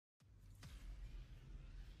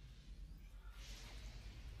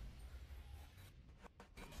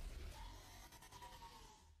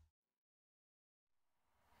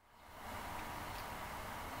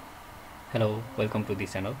Hello, welcome to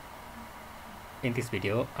this channel. In this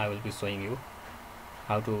video I will be showing you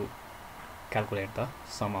how to calculate the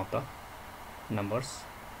sum of the numbers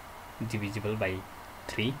divisible by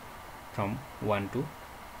 3 from 1 to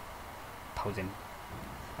 1000.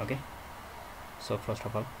 Okay, so first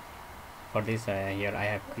of all, for this here I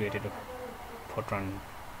have created a FORTRAN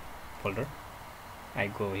folder. I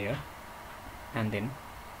go here, and then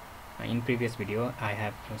in previous video I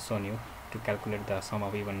have shown you to calculate the sum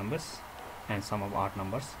of even numbers and sum of odd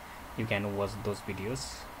numbers. You can watch those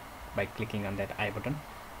videos by clicking on that I button,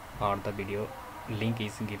 or the video link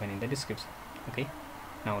is given in the description. Okay,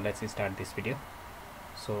 now let's start this video.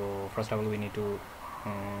 So first of all, we need to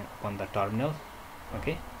open the terminal.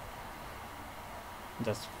 Okay,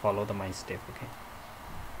 just follow my step. Okay,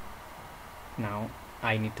 now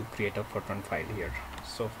I need to create a FORTRAN file here.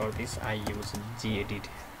 So for this I use gedit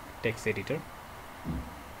text editor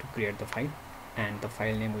to create the file, and the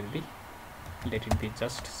file name will be, let it be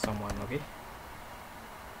just someone. Okay,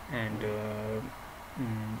 and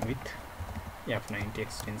with F90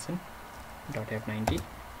 extension .F90,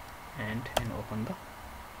 and open the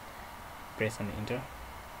press enter,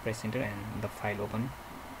 and the file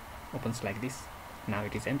opens like this. Now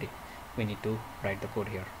it is empty. We need to write the code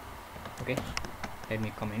here. Okay, let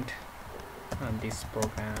me comment on this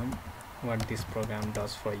program. What this program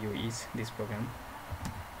does for you is, this program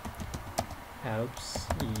helps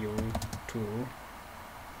you to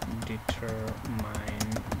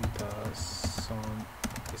determine the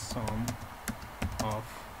sum of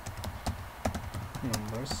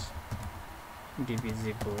numbers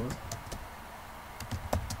divisible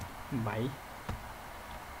by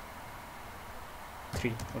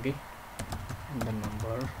 3. Okay, and the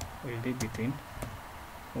number will be between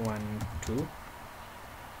 1 to,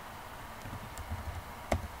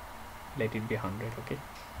 let it be 100. Okay,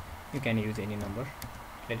 you can use any number,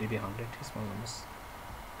 let it be 100 small numbers.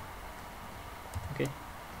 Okay,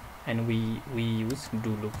 and we use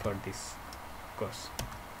do loop for this course.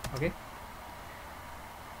 Okay,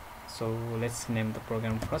 so let's name the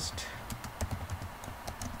program first.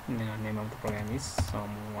 Name of the program is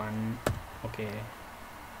sum1. Okay,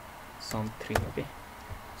 sum3. Okay,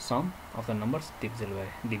 sum of the numbers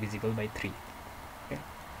divisible by 3. Okay,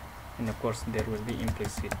 and of course there will be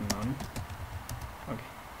implicit none. Okay,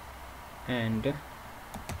 and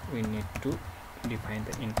we need to define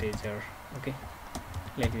the integer. Okay,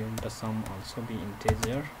 let the sum also be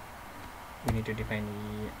integer. We need to define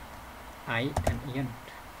I and n.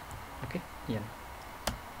 Okay, n,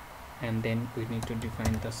 and then we need to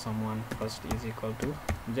define the sum1 first is equal to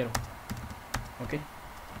 0. Okay,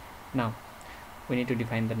 now we need to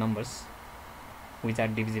define the numbers which are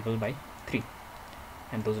divisible by 3,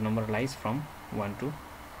 and those number lies from 1 to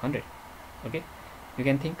 100. Okay, you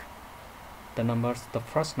can think the numbers, the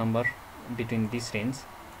first number between this range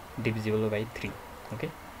divisible by 3. Okay,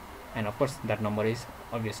 and of course that number is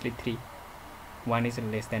obviously 3. 1 is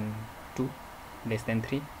less than 2, less than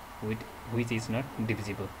 3, which is not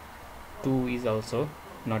divisible. 2 is also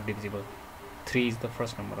not divisible. 3 is the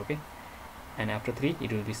first number. Okay, and after 3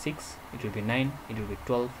 it will be 6, it will be 9, it will be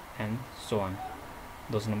 12, and so on.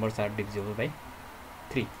 Those numbers are divisible by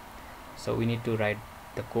 3. So we need to write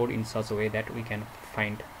the code in such a way that we can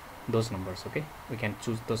find those numbers. Okay, we can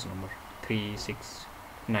choose those numbers 3, 6,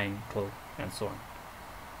 9, 12, and so on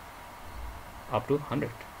up to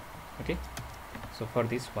 100. Okay, so for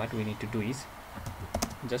this what we need to do is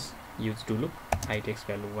just use do loop. I takes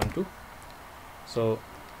value 1, 2. So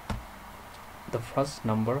the first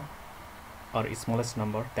number or smallest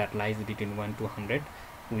number that lies between 1 to 100,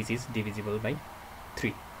 which is divisible by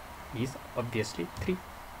 3, is obviously 3.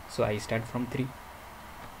 So I start from 3.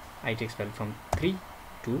 I takes value from 3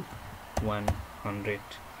 to 100.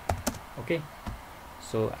 Okay,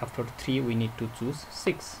 so after 3 we need to choose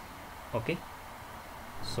 6. Okay,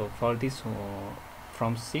 so for this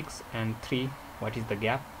from 6 and 3, what is the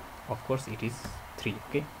gap? Of course it is 3.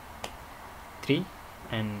 Okay, 3,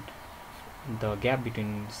 and the gap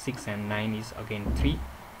between 6 and 9 is again 3.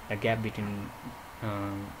 The gap between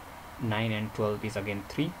 9 and 12 is again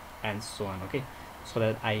 3, and so on. Okay, so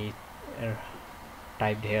that I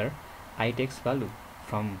typed here I takes value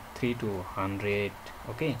from 3 to 100.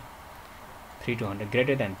 Okay, 3 to 100,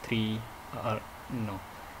 greater than 3, or no,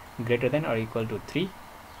 greater than or equal to 3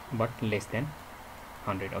 but less than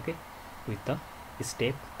 100. Okay, with the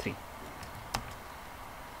step 3,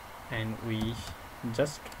 and we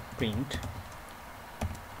just print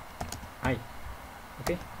I.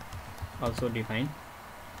 Okay, also define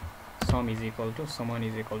sum is equal to sum1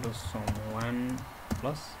 is equal to sum1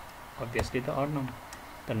 plus obviously the odd number,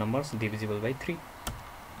 the numbers divisible by 3,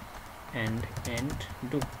 and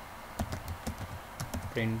do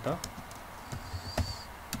print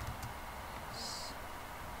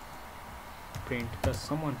the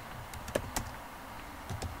someone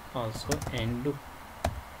also end do.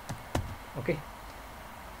 Okay,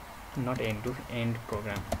 not end do, end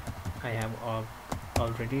program. I have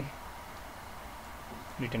already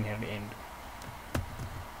written here the end.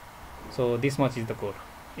 So this much is the code.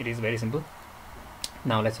 It is very simple.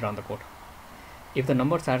 Now let's run the code. If the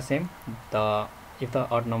numbers are same, if the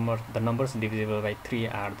odd number, the numbers divisible by 3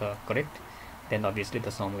 are the correct, then obviously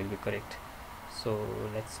the sum will be correct. So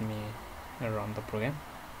let's me run the program.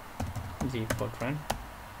 FORTRAN.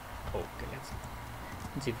 Okay, let's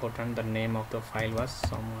FORTRAN. The name of the file was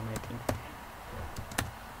someone, I think.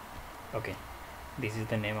 Okay, this is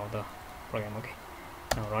the name of the program. Okay,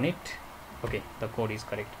 now run it. Okay, the code is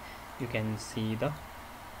correct. You can see the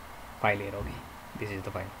file here. Okay, this is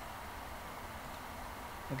the file.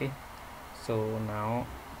 Okay, so now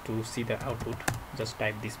to see the output, just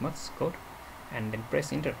type this much code and then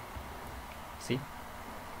press enter. See,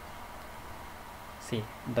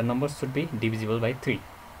 the numbers should be divisible by 3.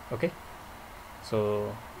 Okay,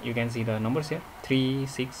 so you can see the numbers here: 3,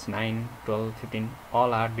 6, 9, 12, 15,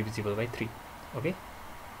 all are divisible by 3. Okay,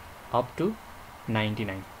 up to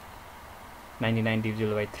 99. 99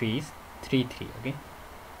 divisible by 3 is 3. Okay,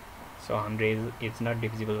 so 100 is not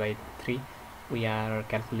divisible by 3. We are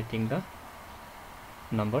calculating the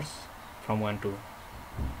numbers from 1 to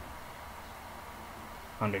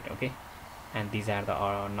 100. Okay, and these are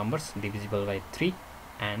the numbers divisible by 3,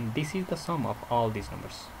 and this is the sum of all these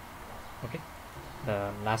numbers. Okay,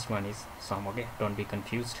 the last one is sum. Okay, don't be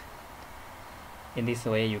confused. In this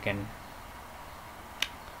way you can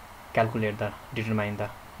determine the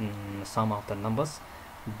sum of the numbers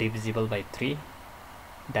divisible by 3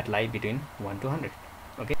 that lie between 1 to 100.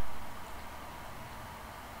 Okay,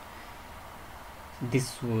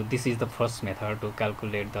 this is the first method to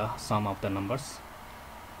calculate the sum of the numbers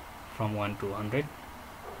from 1 to 100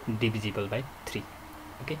 divisible by 3.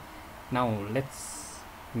 Okay, now let's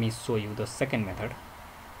me show you the second method.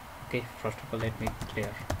 Okay, first of all let me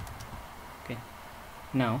clear. Okay,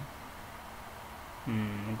 now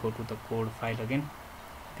go to the code file again.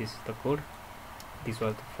 This is the code. This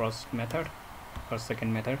was the first method. For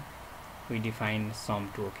second method we define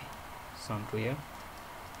sum2. Okay, sum2 here,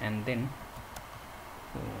 and then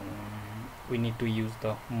we need to use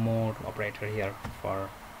the more operator here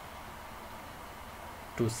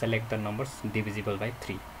to select the numbers divisible by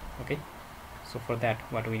 3. Okay, so for that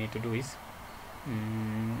what we need to do is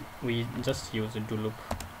we just use a do loop.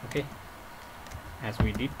 Okay, as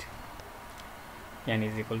we did n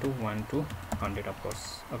is equal to 1 to 100, of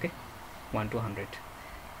course. Okay, 1 to 100,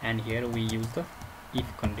 and here we use the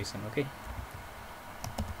if condition. Okay,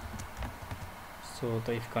 so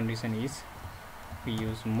the if condition is we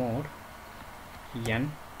use more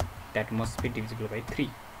n that must be divisible by 3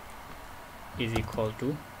 is equal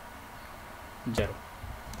to 0.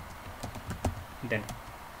 Then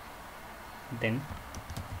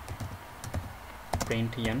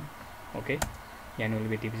print n. Okay, n will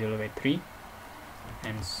be divisible by 3,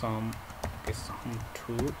 and sum2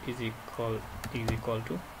 is equal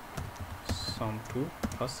to sum2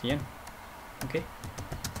 plus n. Okay,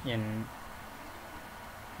 n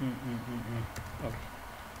okay,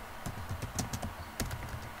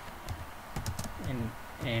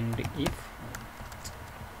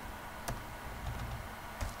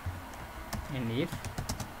 and if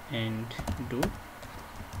and do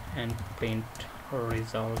and print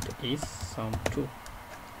result is sum2.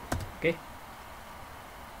 Okay,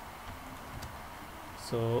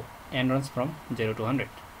 so n runs from 0 to 100,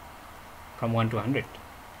 from 1 to 100,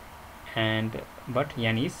 and but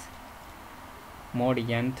n is mod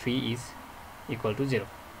n3 is equal to 0.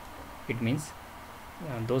 It means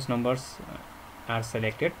those numbers are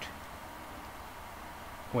selected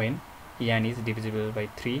when n is divisible by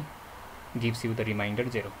 3 gives you the remainder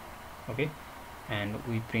 0. Okay, and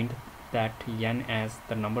we print that n as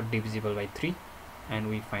the number divisible by 3, and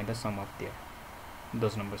we find the sum of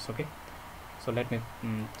those numbers. Okay, so let me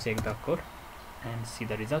check the code and see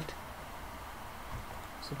the result.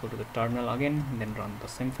 So go to the terminal again, then run the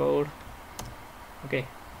same code. Okay,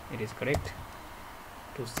 it is correct.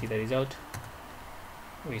 To see the result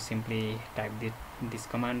we simply type this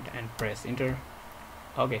command and press enter.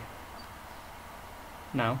 Okay,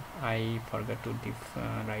 now I forgot to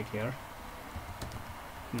write here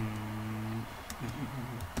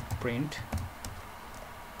print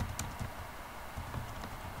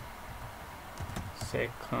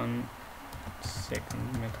second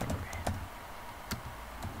method. Okay,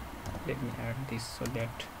 let me add this so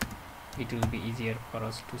that it will be easier for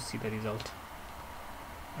us to see the result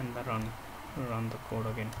and the run. run the code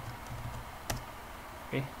again.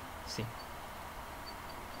 Okay, see,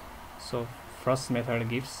 so first method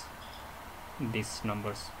gives these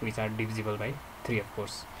numbers which are divisible by 3, of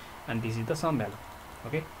course, and this is the sum value.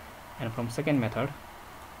 Okay, and from second method,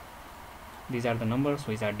 these are the numbers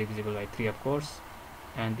which are divisible by 3, of course,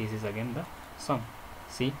 and this is again the sum.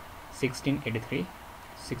 See, 1683,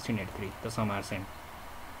 1683, the sum are same.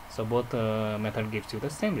 So both method gives you the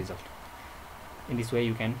same result. In this way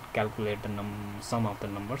you can calculate the sum of the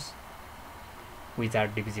numbers which are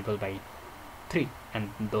divisible by 3, and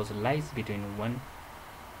those lies between 1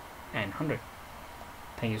 and 100.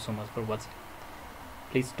 Thank you so much for watching.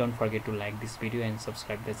 Please don't forget to like this video and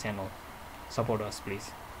subscribe the channel. Support us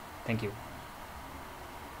please. Thank you.